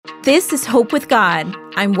This is Hope with God.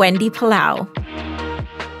 I'm Wendy Palau.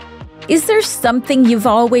 Is there something you've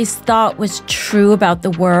always thought was true about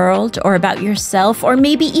the world or about yourself or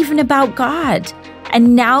maybe even about God?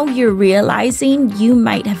 And now you're realizing you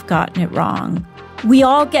might have gotten it wrong. We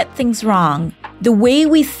all get things wrong. The way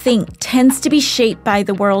we think tends to be shaped by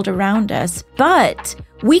the world around us, but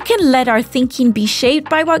we can let our thinking be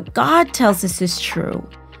shaped by what God tells us is true.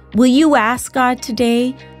 Will you ask God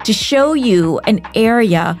today to show you an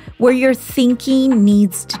area where your thinking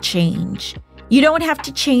needs to change? You don't have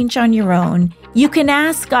to change on your own. You can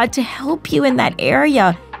ask God to help you in that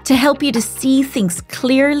area, to help you to see things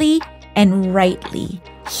clearly and rightly.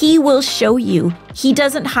 He will show you. He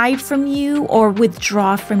doesn't hide from you or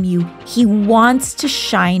withdraw from you. He wants to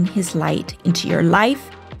shine His light into your life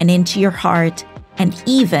and into your heart and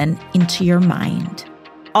even into your mind.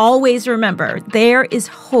 Always remember, there is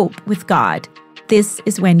hope with God. This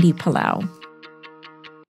is Wendy Palau.